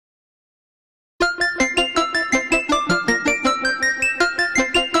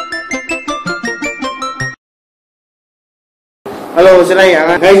我是赖阳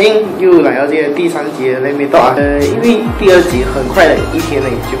啊，很开心又来到这个第3集的Me TOK 啊。因为第2集很快的一天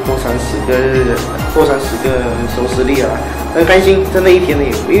内就破30个收视率了，很开心，真的一天内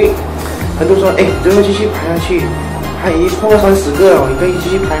有。因为很多说，怎么继续拍下去？他已经破30个了，你可以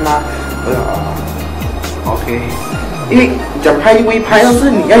继续拍吗？我说OK。因为讲拍就会拍，但是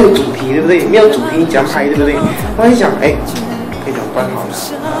你要有主题，对不对？没有主题你讲拍，对不对？我在想，可以怎么办好了？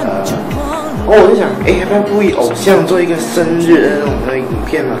我就想，要不要为偶像做一个生日的那种的影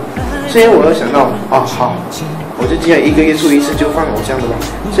片呢？所以我又想到，好，我就既然1个月出一次就放偶像的吧。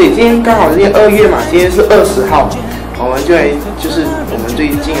所以今天刚好是2月嘛，今天是20号，我们就来就是我们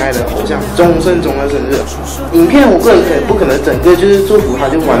最敬爱的偶像钟盛忠的生日。影片我个人不可能整个就是祝福他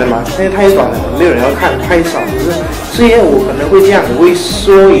就完了嘛，因为太短了，没有人要看，太少，就是。所以我可能会这样，我会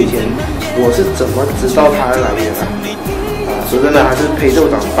说以前我是怎么知道他的来源的。说真的，还是陪着我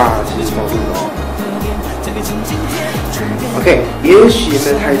长大，其实都是OK， 也许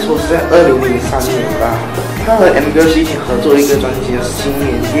没猜错，是在2003年吧。他和 M 哥是一起合作一个专辑叫《新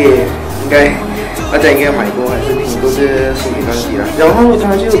年夜》，大家应该买过还是听过这个新年专辑啦。然后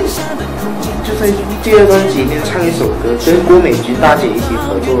他就在这个专辑里面唱一首歌，跟郭美君大姐一起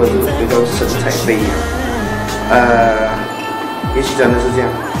合作的这首歌叫《神采飞扬》。也许真的是这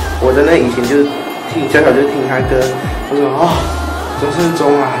样，我真的以前就小小就听他歌，我说钟盛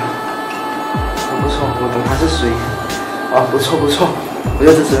忠啊，不错，我懂他是谁，不错，我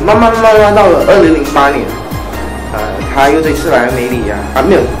就支持。慢慢到了2008年，他又这次来梅里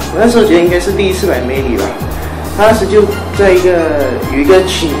没有，我那时候觉得应该是第1次来梅里吧。他当时就在有一个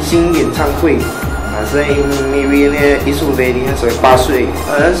群星演唱会，是在梅里那个艺术杯里，那时候8岁，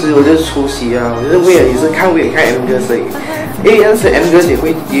当时我就出席啊，我就是为了看 M 哥所以，因为当时 M 哥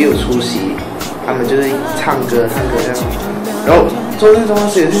也有出席。他们就是唱歌这样，然后钟盛忠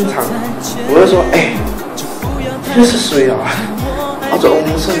是现场，我就说，这是谁啊？钟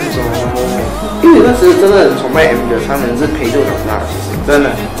盛忠，因为那时真的很崇拜 M 哥，他们是陪着我长大，其实真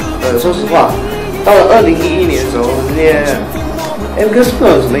的，说实话，到了2011年的时候，那 M 哥是不知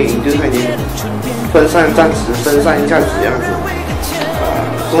道有什么原因，就是他已经暂时分散一下子这样子，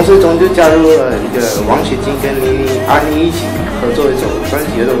钟盛忠就加入了一个王雪晶跟阿妮一起合作一首专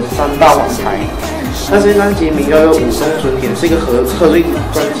辑，叫做《3大王牌》。那这专辑名叫做《舞动春天》，是一个贺岁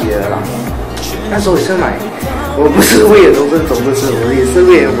专辑的啦。那时候也是买，我不是为了钟盛忠的事，我也是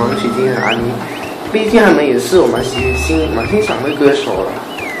为了王雪晶和阿妮，毕竟他们也是我蛮欣赏的歌手了。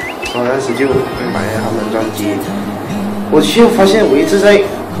我当时就买了他们专辑，我就发现我一直在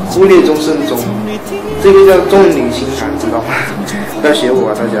忽略钟盛忠，这个叫重女轻男，知道吗？不要学我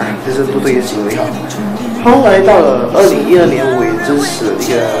大家，这是不对的行为哈。后来到了2012年，我也支持一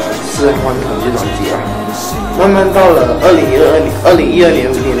个是欢腾这专辑啊。慢慢到了2012年年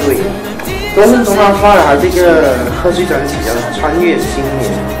尾，钟盛忠他发了他这个贺岁专辑叫《穿越新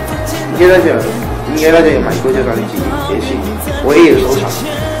年》，应该大家有买过这专辑，也许我也有收藏。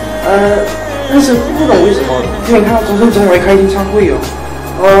但是不懂为什么，今天看到钟盛忠来开演唱会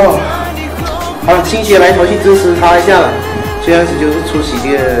心血来潮去支持他一下了。最开始就是出席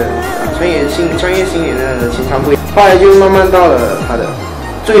这个穿越新年的演唱会，后来就慢慢到了他的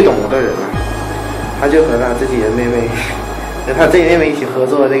最懂我的人了，他就和他自己的妹妹，和他自己妹妹一起合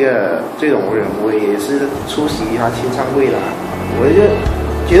作的那个最懂我的人，我也是出席他演唱会啦，我就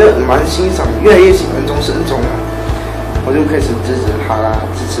觉得蛮欣赏，越来越喜欢钟盛忠了，我就开始支持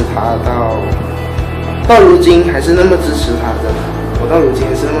他到如今还是那么支持他的，我到如今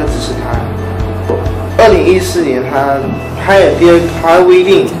还是那么支持他。2014年他拍了他微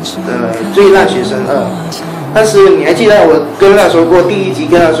电影最烂学生2，但是你还记得我跟他说过第1集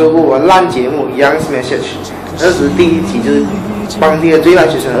跟他说过我烂节目 Young's Message， 那时第1集就是帮这个最烂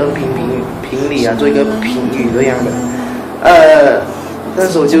学生2评理做一个评语这样的，那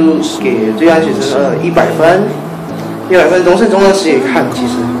时候就给最烂学生2 100分，100分。钟盛忠当时也看，其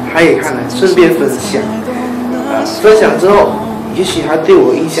实他也看了，顺便分享，分享之后，也许他对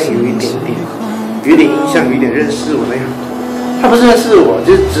我印象有一点印象，有点认识我那样。他不是认识我，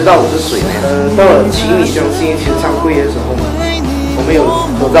就知道我是谁那样。到了《请你相信》演唱会的时候，我们有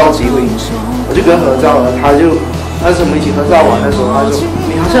合照机会，我就跟合照了。当时我们一起合照完的时候，他说：“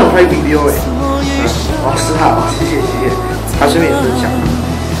你好像有拍 video 是他谢谢。他顺便分享。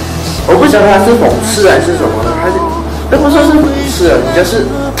我不晓得他是讽刺还是什么的，都不算是讽刺啊，就是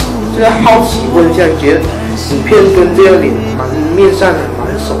好奇问一下，觉得影片跟这个脸蛮面善的，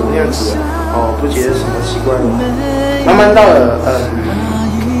蛮熟的样子的。不觉得什么奇怪的。慢慢到了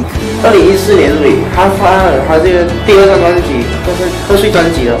2014年尾，他发了他这个第2张专辑，贺岁专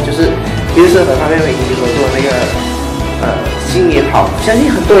辑了，就是和他妹妹一起合作的那个新年好，相信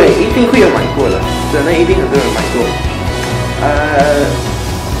很多人一定会有买过的，真的一定很多人买过。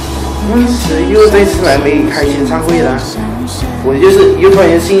当时又再次来梅里开演唱会了，我就是又突然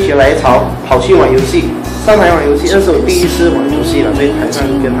间心血来潮，跑去玩游戏，上台玩游戏，那是我第一次玩游戏了，在台上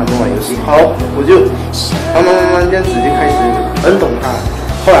跟他们玩游戏。好，我就慢慢这样子就开始很懂他，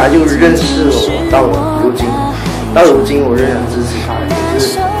后来就认识了我，到如今我仍然支持他，也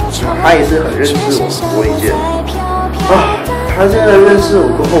是他也是很认识我也觉得啊，他真的认识我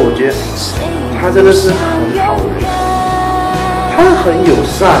过后，我觉得他真的是很好人，他很友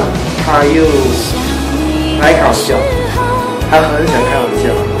善，他又爱开玩笑，他很喜欢开玩笑。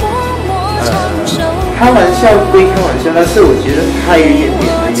开玩笑归开玩笑，但是我觉得他有一点点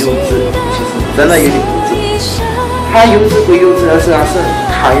的幼稚，其实真的有点幼稚。他幼稚归幼稚，但是他是很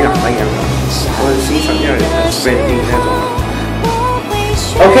开朗那样的，我很欣赏这样的人，很 friendly 那种。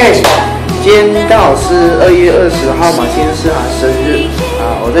OK， 今天刚好是2月20号嘛，今天是他生日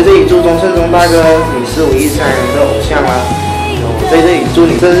啊！我在这里祝钟盛忠大哥，你是我一家人的偶像啦！我在这里祝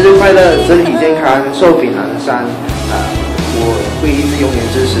你生日快乐，身体健康，寿比南山啊！我会一直永远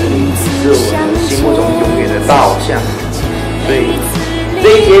支持你，你是我的心目中永远的大偶像。所以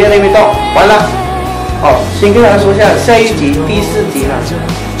这一节那边到完了，先跟大家说一下，下一集第4集呢，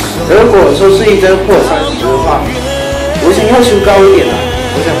如果收视率真破30的话，我想要求高一点的，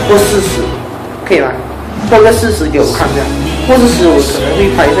我想破40，可以吗？破个40给我看一下，破40我可能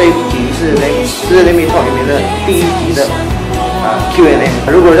会拍这一集是Me TOK 里面的第1集的Q&A。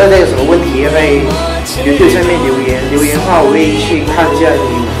如果大家有什么问题，在YouTube 下面留言的话，我会去看一下你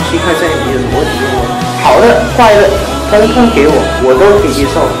有什么问题，好的坏的通通给我都可以接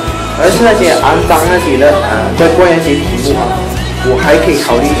受。而是那些肮脏那些的在关于那些题目我还可以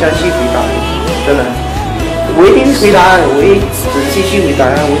考虑一下去回答你，真的，我一定回答，我会仔细去回答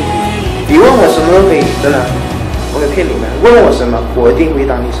那个问题。你问我什么都可以，真的，我没骗你们，问我什么我一定回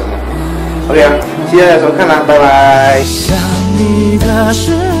答你什么。OK 啊，谢谢大家收看啦，拜拜。想你的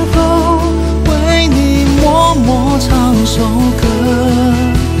时候，为你默默唱首歌，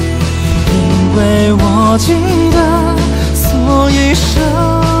因为我记得，所以舍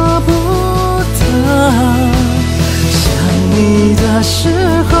不得。想你的时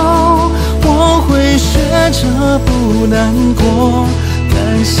候，我会学着不难过，感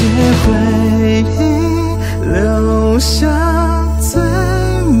谢回忆留下最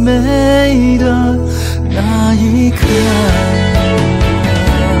美的那一刻。